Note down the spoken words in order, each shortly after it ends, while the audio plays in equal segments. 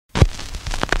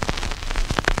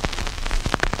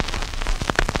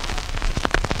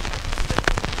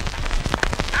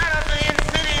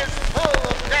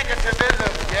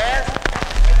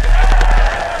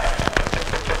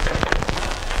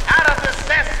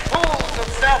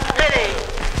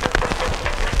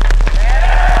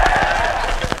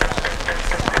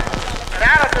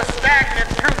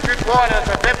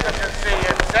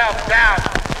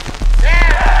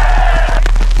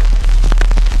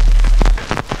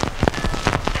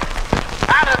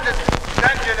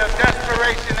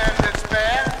separation and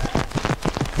despair.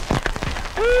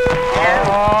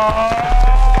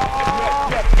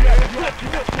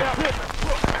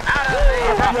 Out of the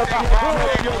erupting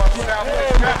volcano of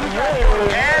self-destruction.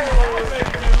 Yes.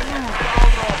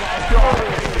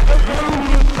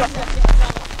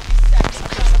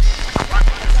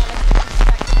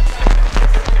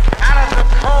 Out of the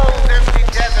cold, empty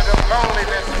desert of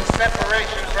loneliness and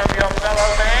separation from your fellow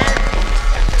man.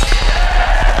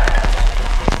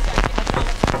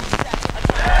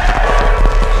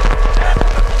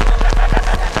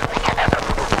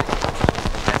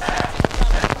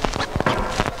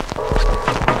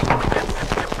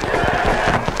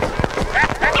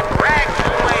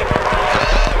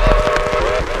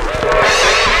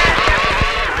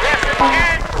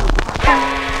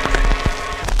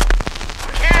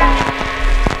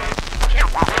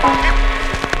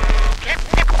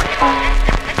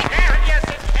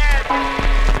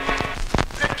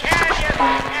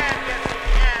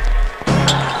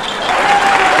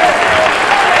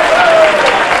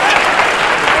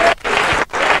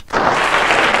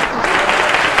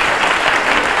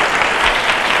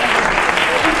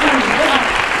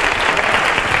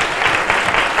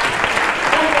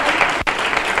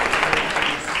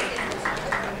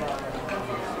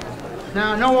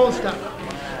 Now, no old stuff.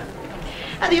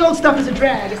 And the old stuff is a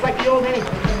drag. It's like the old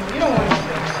anything. You don't want to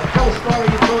tell a story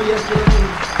you told yesterday.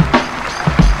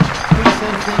 Do the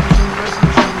same thing, the same person,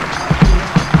 the same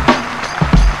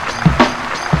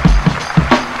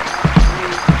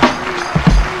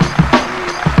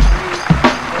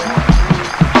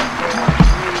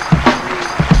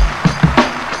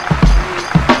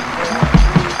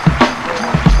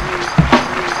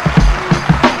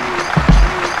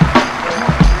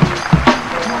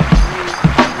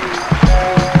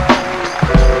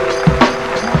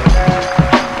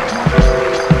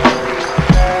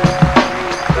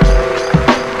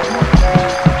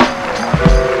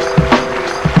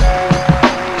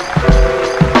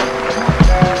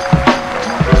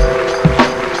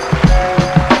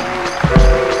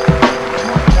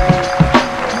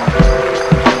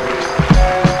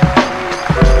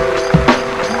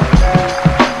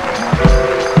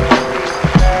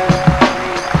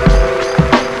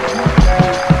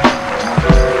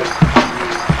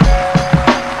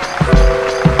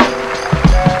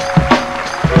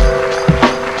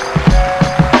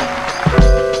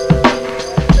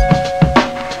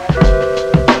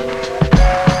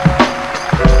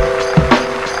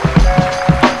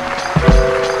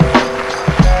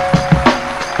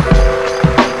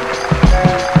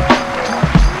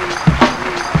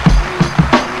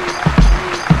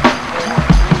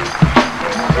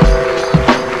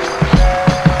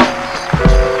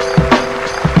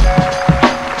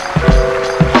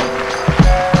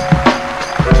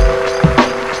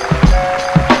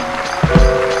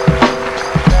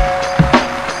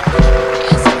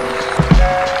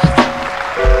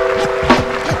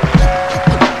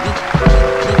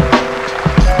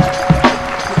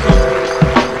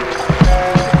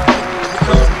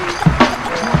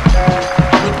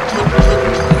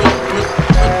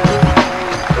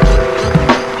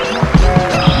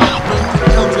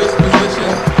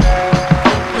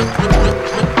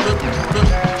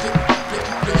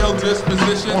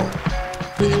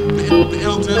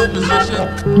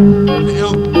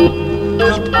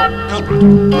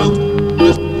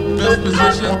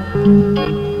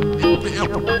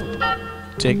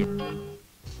Take it.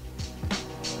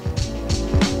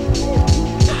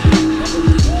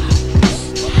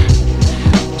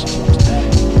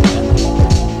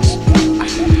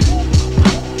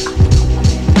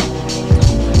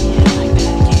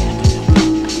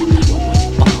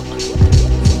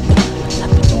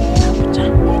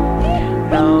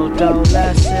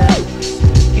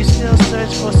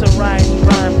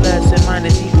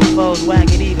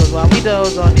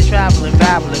 On the traveling,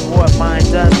 babbling, warped mind,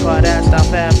 dust, card ass, style,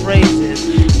 fab phrases.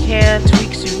 Can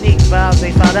tweaks, unique vowels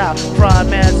they found out. Fraud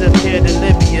mans appeared in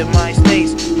Libya, my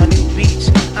states, my new beach,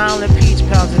 island peach,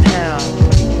 pounds in hell.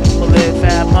 Live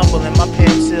fab, mumbling, my pen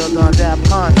sealed on that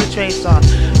pond. The trace on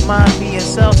mind being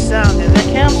self-sounding. The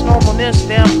camp's normalness,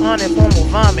 damn uninformal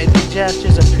vomit. The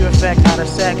gestures of pure effect out of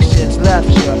sections.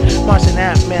 Lecture, Martian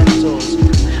ant mentals.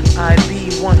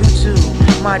 IB 1 who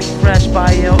 2, mighty fresh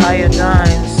bio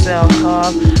iodine cell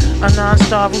carb. A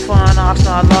non-star Rufon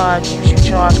Oxnard large. You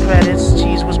charge credits.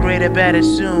 Cheese was great at better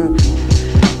soon.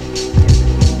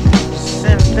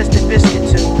 Simplistic biscuit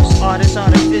tunes. Artists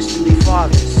artificially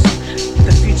fathers.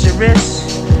 The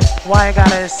futurists. Why I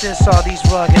gotta assist all these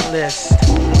rugged lists? Yo,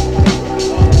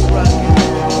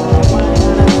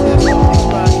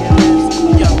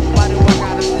 why do I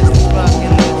gotta assist these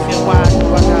rugged lists? Yo, why do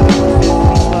I gotta assist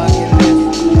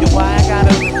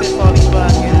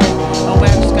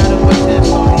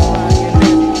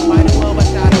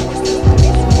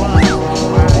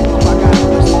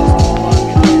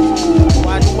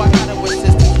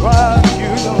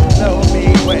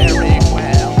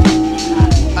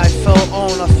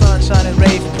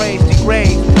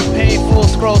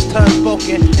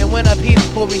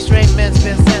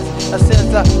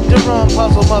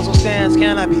puzzle stands,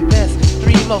 can I be best?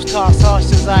 Three most tossed harsh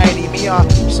society, me are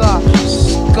soft,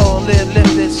 skull lid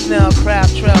lifted, snell, crab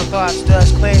trail, thoughts,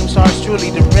 dust, claims, hearts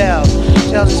truly derailed.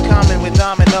 Shells is common with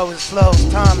dominoes, flows,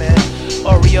 timing,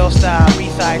 Oreo style,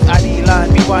 resize, ID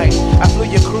line, be white. I flew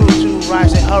your crew to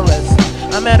rise and horrors.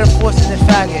 I'm metamorphosing the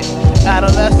faggot,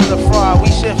 adolescent of fraud,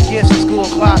 we shift gifts in school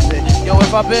closet. Yo,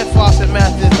 if I been faucet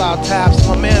methods, I'll tap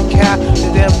my mem cap to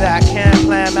them that can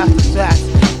plan master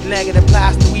tracks. Negative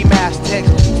plaster, we mass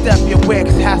text. Step your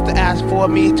wicks, has to ask for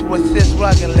me to assist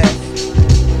ruggedness.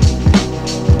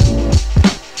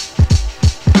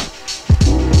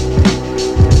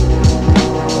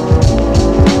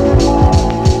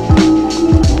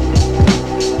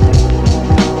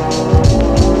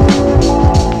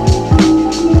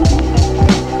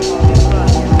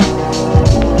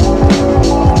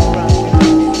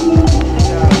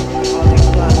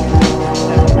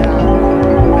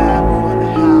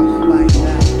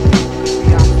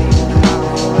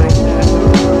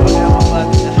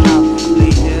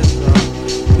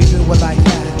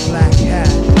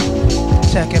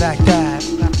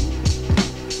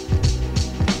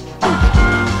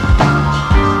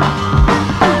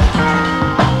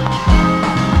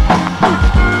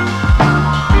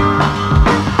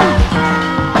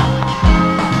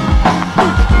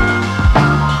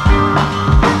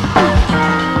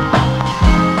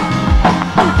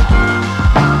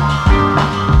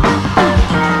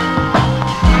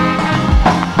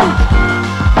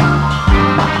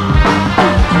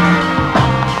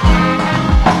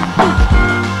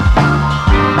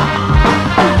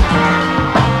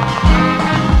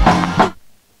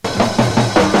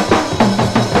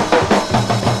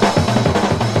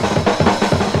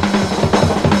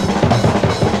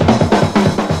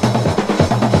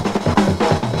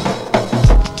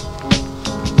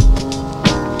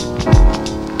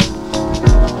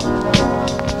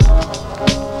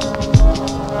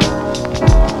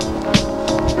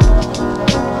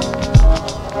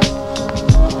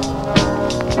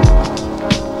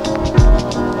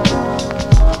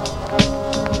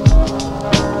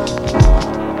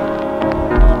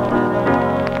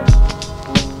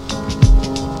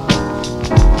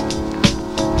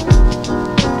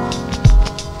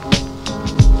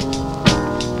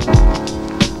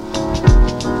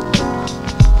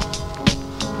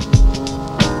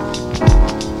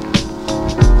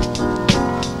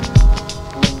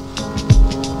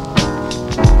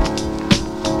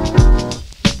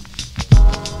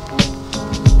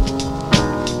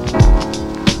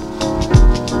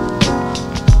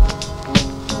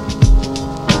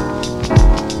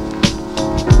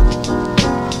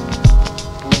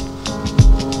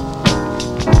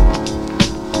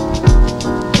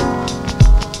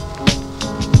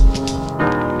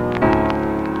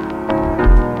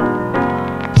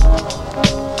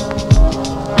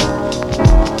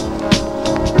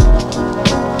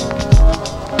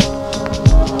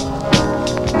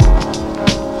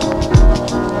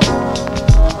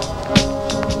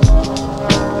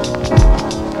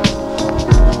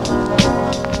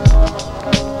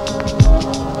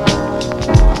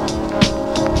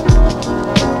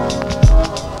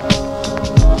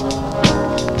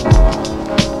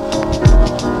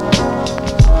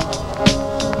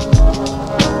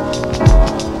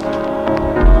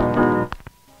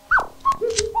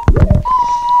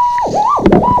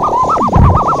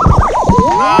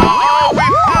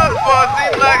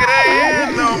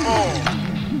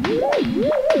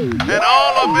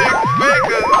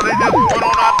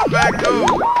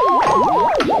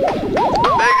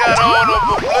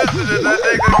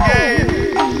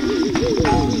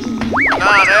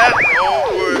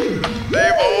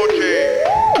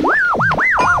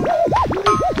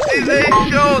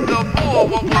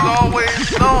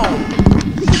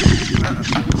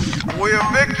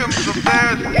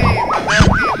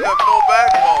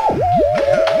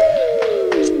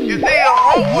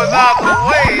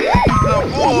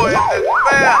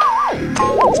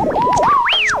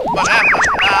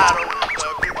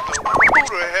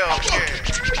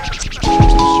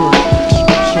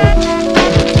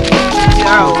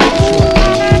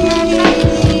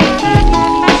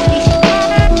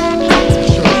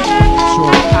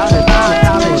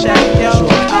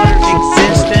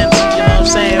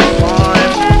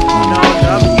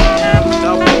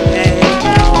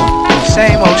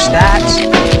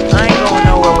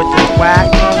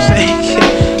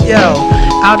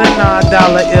 Out of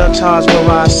 $9 ill charge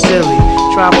garage silly.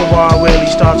 Travel bar really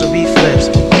starts with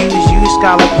B-flips. Use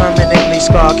scholar permanently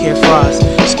scar kid frost.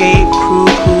 Skate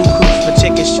crew for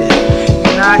ticket shit.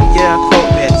 Not your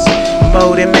quote bits.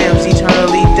 Mode and memes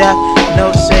eternally deaf.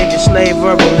 No savior slave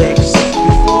verbal licks.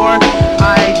 Before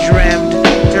I dreamed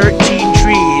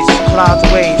clouds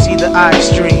away, see the eye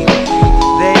stream.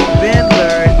 They've been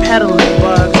lured, peddling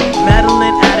bugs,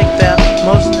 meddling addict theft,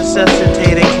 most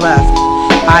necessitated cleft.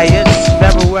 It's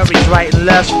February's right and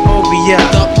left, OBM.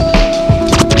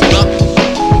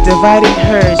 Dividing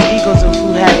herds, eagles of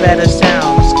who had better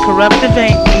sounds. Corruptive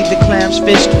ain't need the clams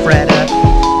fished fretter.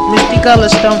 Misty color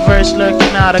stone verse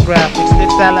lurking autographics.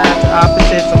 Sticks that laugh to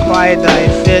opposites, acquired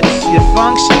diet fits your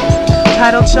functions.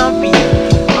 Title champion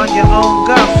on your own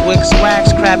guff. Wicks,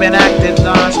 wax, crab and acted,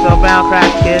 non-spellbound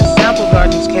crack kids. Sample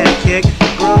gardens can't kick.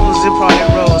 Grows, imparted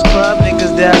rolls, club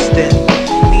niggas destined.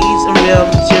 Needs a real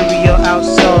material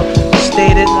outsold.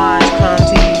 Stated minds come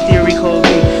to you, theory cold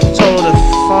be told a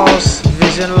false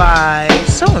vision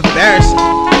lies. So embarrassing.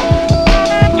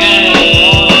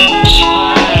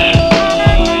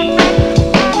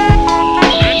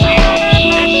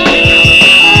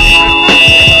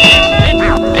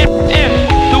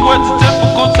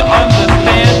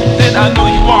 I know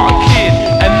you are a kid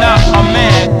and not a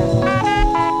man.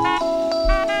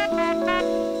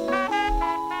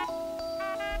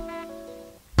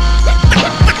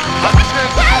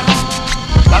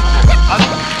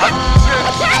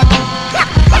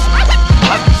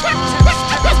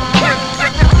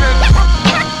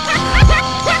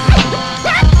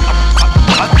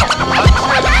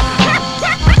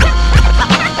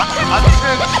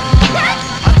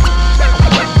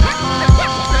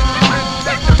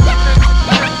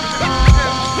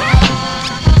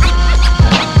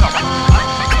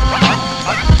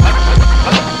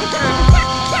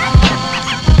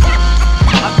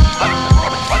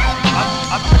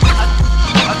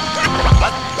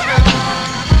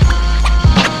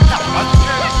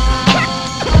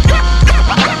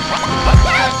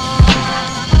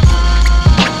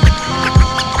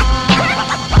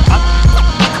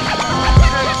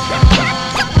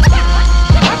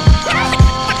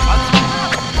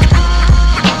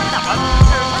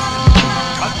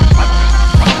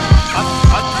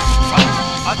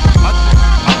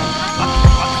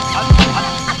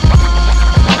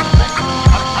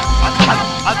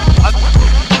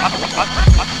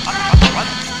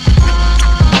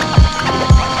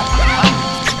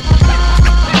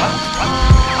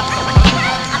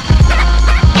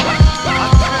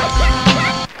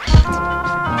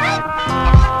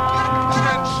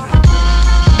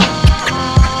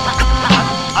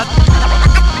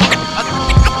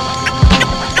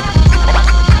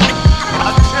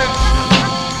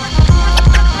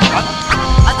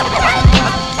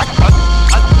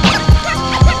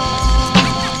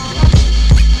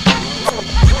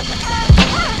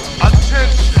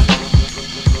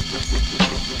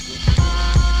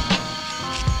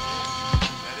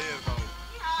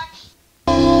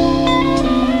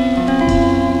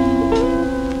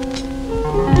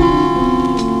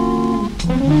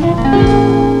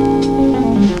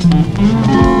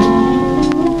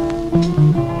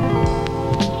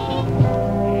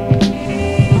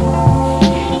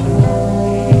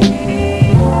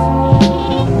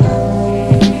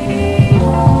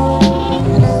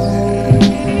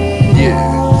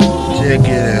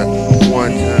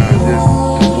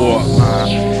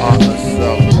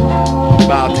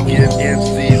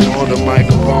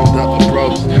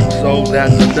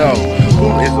 That's a no.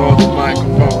 Who is on the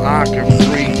microphone? I can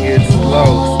bring it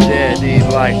slow, steady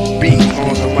like beats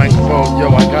on the microphone.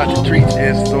 Yo, I got the treats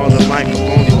and it's on the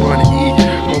microphone. You wanna eat?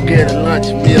 Go get a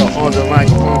lunch meal on the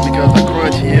microphone because I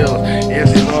crunch heels. And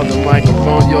it's on the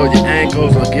microphone. Yo, your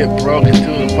ankles will get broken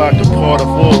to the fucking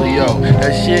portfolio.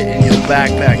 That shit in your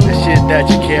backpack, the shit that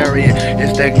you're carrying,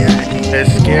 it's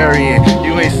that's scary.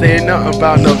 You ain't saying nothing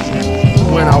about no.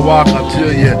 When I walk up to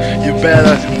you, you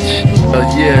better,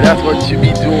 yeah, that's what you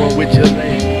be doing with your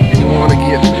lady. And you wanna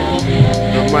get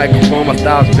the microphone, my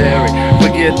style's varied.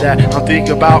 Forget that, I'm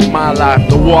thinking about my life,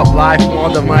 the warp life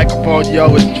on the microphone,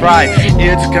 yo, it's tripe.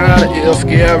 It's kinda ill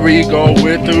scary, going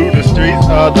through the streets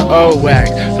of the O-Wax.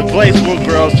 The place where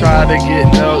girls try to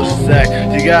get no sex.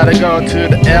 You gotta go to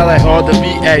the LA or the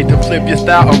VA to flip your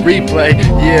style on replay.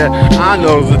 Yeah, I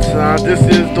know the time, this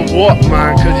is the warp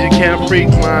mind, cause you can't freak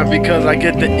mine because I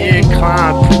get the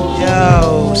incline.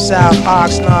 Yo, South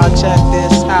Oxnard, check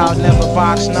this out, never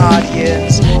box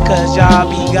Nardians, cause y'all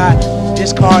be got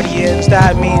discardians,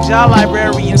 that means y'all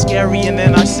librarians scary, and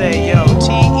then I say, yo,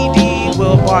 TED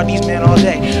will bar these men all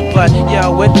day, but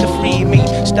yo, with the free meat,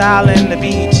 style and the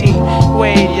BT,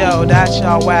 wait, yo, that's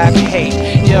y'all whack hate,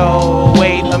 yo,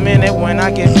 wait a minute when I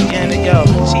get the end, yo,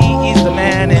 T's the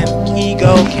man and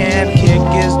ego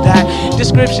Kankick is that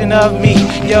description of me,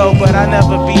 yo, but I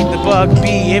never beat the bug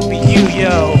B, it be you,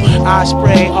 yo, I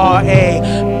spray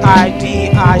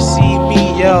RAIDIC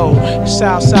me, yo,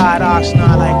 Southside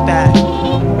Oxnard like that.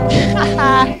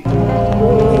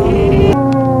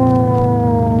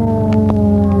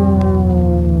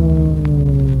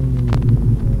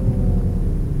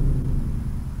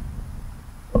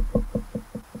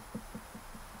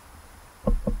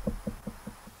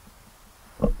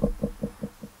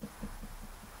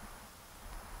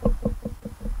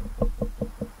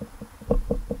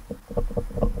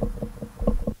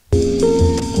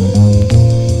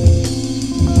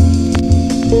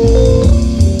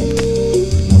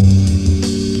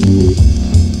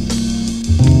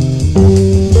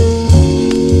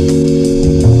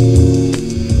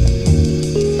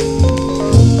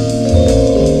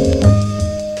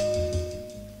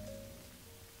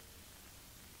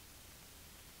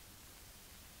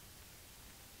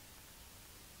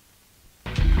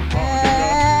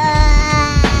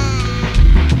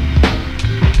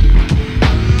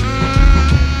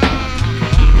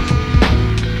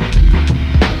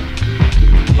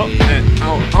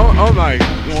 I'm like,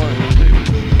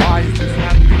 why is this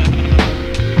happening?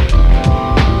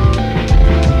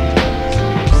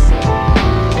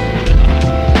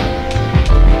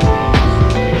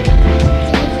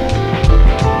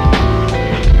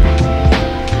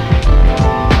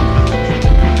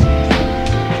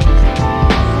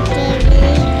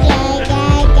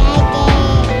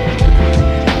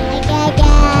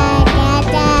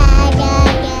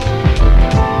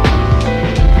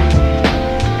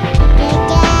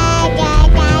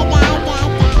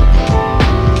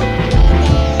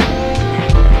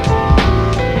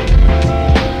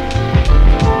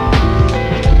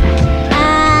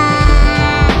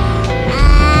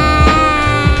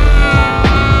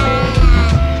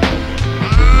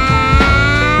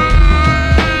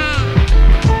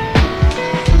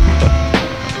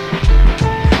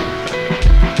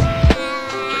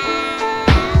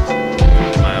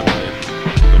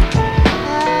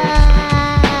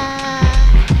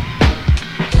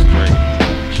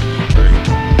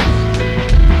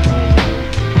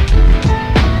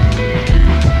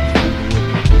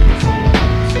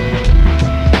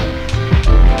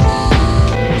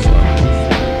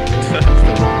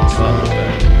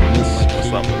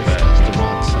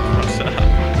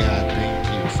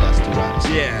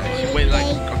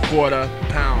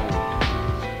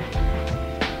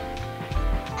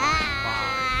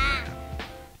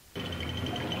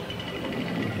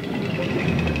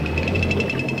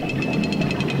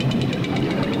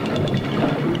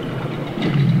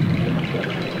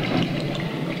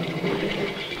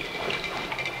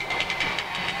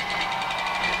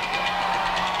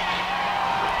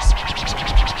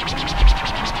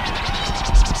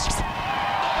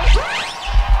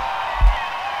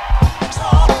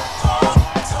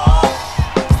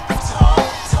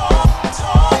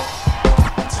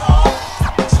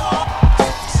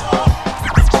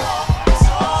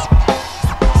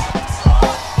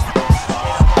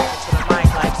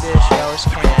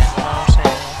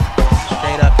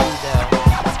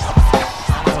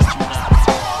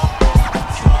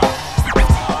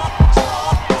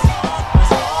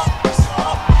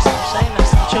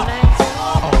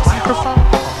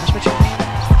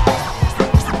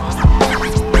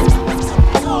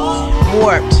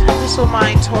 Warped, missile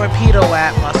mind torpedo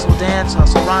at muscle dance,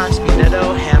 hustle rhyme,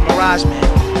 speedo, hand mirage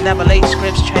man. Never late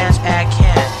scripts, trans ad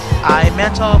can. I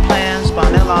mental plans,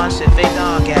 spawn and launch if they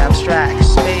dog abstract.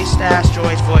 Spaced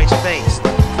asteroids, void space.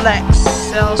 Flex,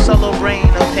 cell, solo brain,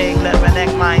 opaque, lemon, neck,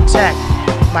 mind tech.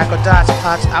 Microdots,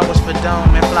 pots, hours for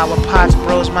dome, and flower pots,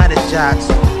 bros, minus jots.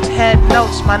 Head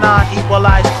notes, my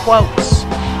non-equalized quotes.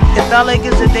 If LA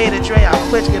gives a day to Dre, I'll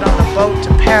quit, get on a boat to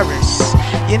Paris.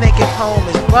 Your naked home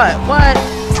is what?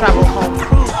 Travel home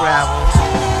crew gravel.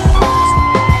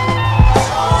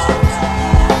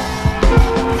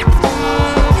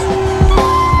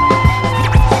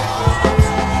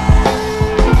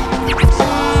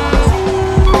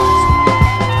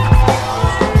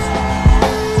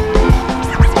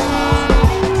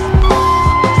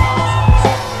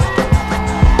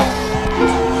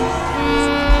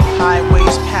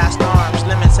 Highways past arms,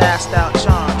 limits assed out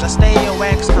charms. I stay your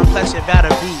wax, complex your batter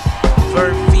beat.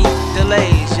 Verb feet,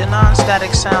 delays, your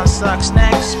non-static sound sucks.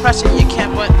 Snacks, pressing you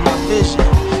can't button my vision.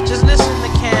 Just listen to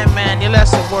Can Man, your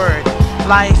lesser word.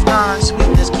 Life,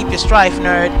 non-sweetness, keep your strife,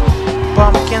 nerd.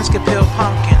 Bumpkins can peel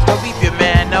pumpkins, go beep your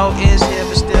man. No is here,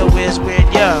 but still is weird,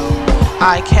 yo.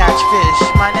 I catch fish,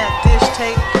 my net dish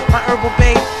take, my herbal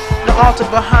bait. No altar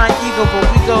behind ego, but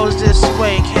we goes this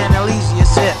way. Canalesia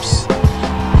zips,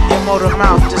 your motor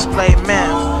mouth display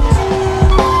mem.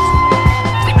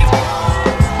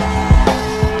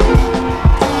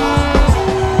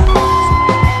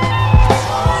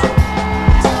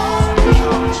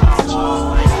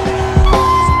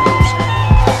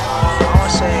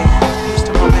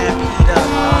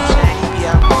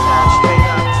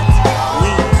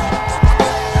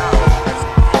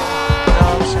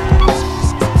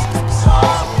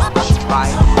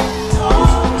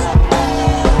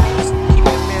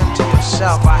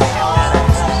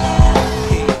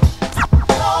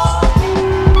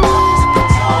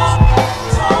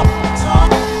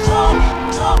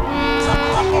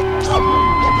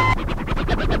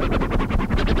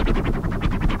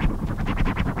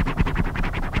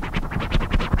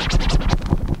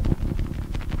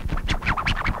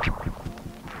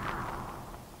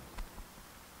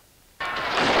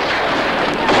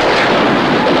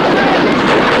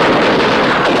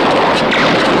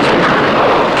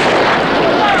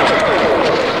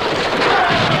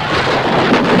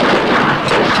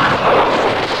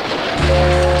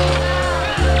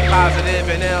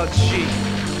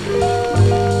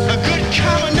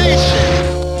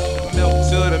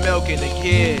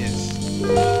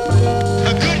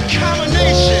 A good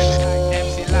combination.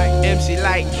 MC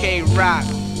like K-Rock.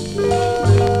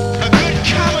 A good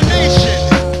combination.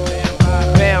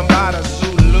 Bambada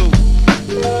Soule.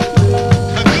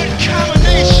 A good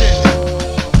combination.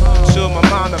 To my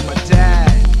mom and my dad.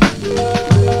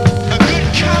 A good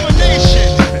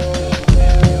combination.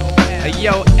 Hey,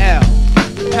 yo, L,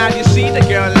 have you seen the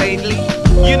girl lately?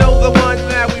 You know the one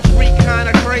that we freak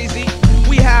kinda crazy?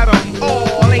 We had them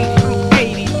all 8 through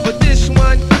 80, but this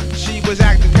one, she was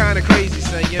acting kinda crazy,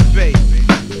 saying, baby,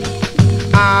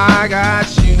 I got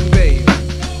you, baby.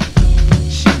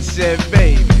 She said,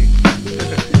 baby,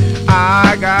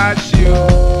 I got you.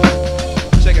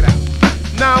 Check it out.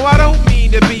 Now I don't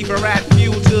mean to be rat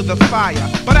fuel to the fire,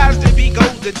 but as the beat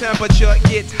goes, the temperature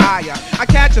gets higher. I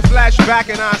catch a flashback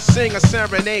and I sing a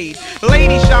serenade.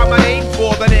 Lady shout my name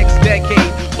for the next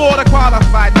decade. For the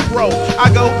qualified pro, I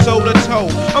go toe to toe.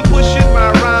 I'm pushing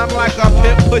my rhyme like a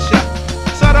pimp pusher.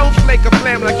 So don't flake a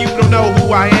flame like you don't know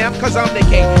who I am, cause I'm the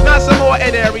king, not some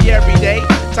ordinary everyday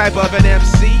type of an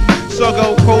MC. So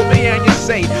go quote me and you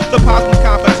say the possible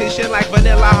competition like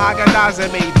vanilla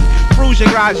Haagen-Dazs maybe. Rouge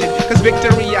and Rajin, cause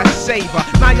victory I savor.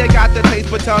 Now you got the taste,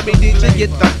 but tell me, did you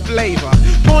get the flavor?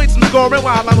 Points I'm scoring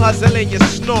while I'm hustling, you're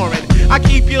snoring. I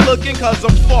keep you looking cause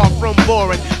I'm far from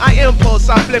boring. I impulse,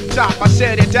 I flip top, I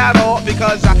said it that all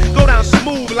because I go down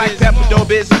smooth like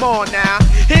Pepto-Bismol now.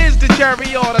 Here's the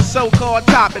cherry or the so-called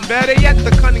topping. Better yet,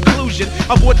 the conclusion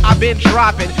of what I've been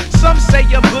dropping. Some say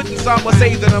I'm good and some will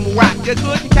say that I'm whack. You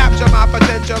couldn't capture my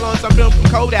potential on some film from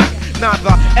Kodak. Not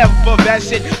the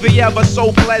effervescent, the ever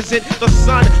so pleasant, the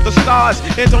sun, the stars,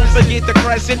 and don't forget the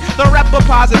crescent, the rep of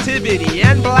positivity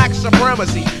and black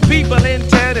supremacy. People in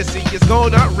Tennessee is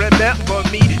gonna remember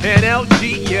me and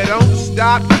LG. You don't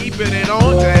stop keeping it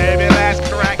on to every last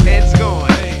crackhead's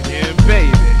gone. And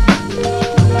baby,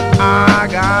 I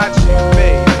got you,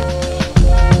 baby.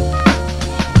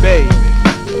 Baby,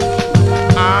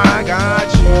 I got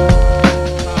you.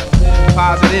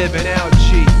 Positive and LG.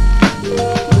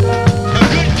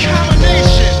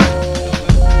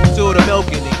 To the milk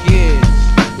and the kids.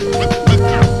 A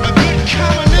good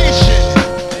combination.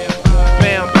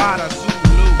 Bambada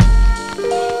Soule.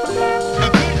 A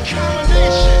good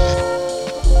combination.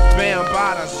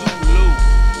 Bambada Soule.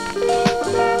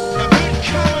 A good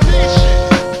combination.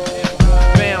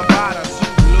 Bambada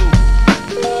Soule.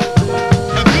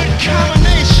 A good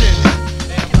combination.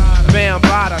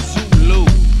 Bambada Soule.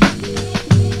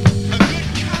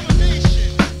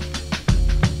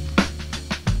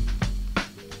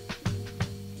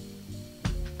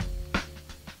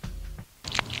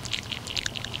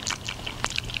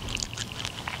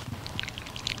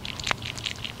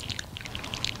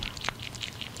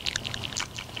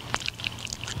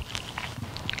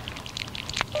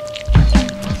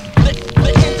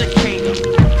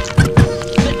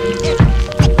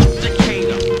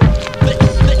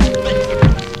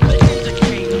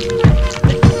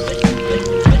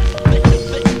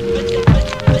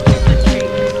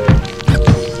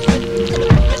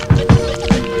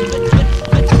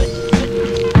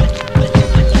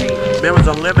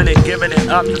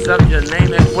 Up to suck your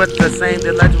name and with the same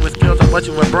the legend with skills of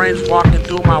butcher with brains walking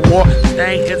through my war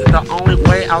stain isn't the only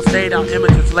way I'll stay down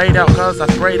images laid out cause I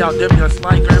sprayed out dim your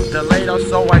slight grim delayed out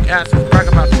so like acid crack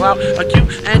about clout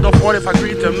acute angle 45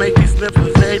 degrees to make these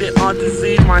sniffles faded on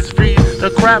disease my street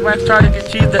the crab wax try to get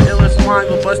cheese the illest wine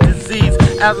will bust disease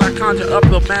as I conjure up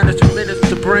the manage 2 minutes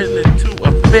to bring it to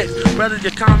a fit whether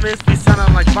your comments be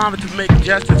sounding like vomit to make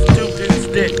gestures stupid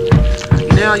stick.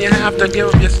 Now you have to give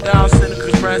up your style, cynical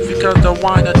express because the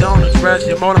wine I don't express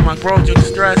your motive, my growth, you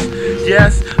stress.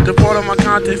 Yes, the port of my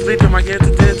context lead to my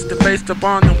incidents, the base to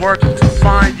bond and work to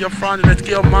find your front and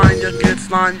skill mind. You get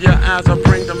slime, your as I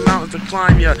bring the mountains to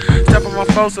climb you. Step on my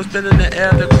foes, so spin in the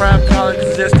air, the crab call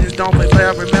existence, don't play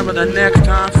fair. Remember the next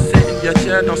time, sit in your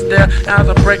chair, don't stare as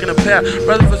I'm breaking a pair.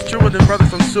 Brothers truer than brothers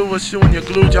from Soule, shoeing your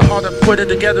glued, your heart to put it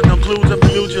together, no clues up,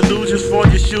 lose your losers for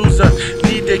your shoes up.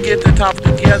 Need to get the top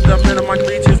together, minimum my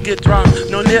leeches get dropped.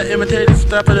 No near imitators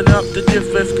stepping it up, the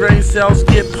difference grain cells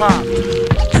get popped.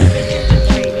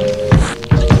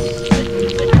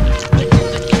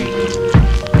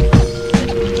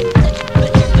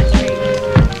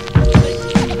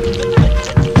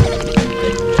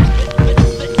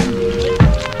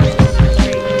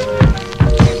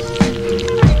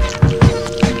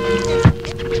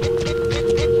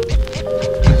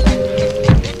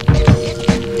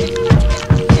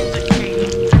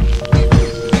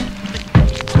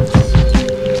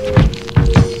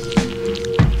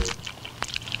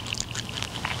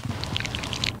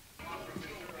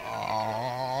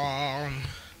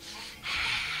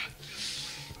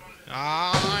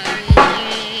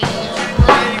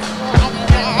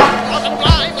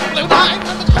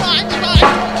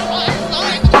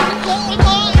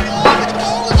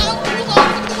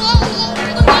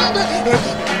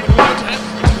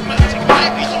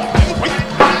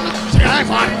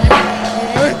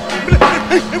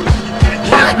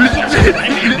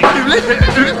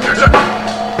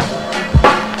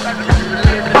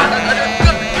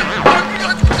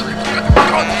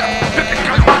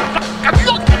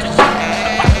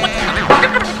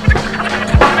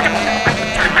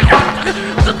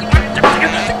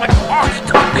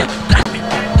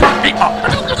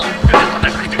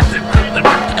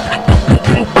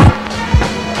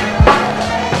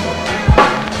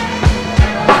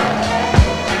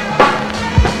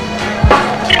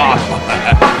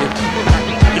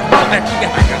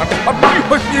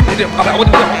 Baka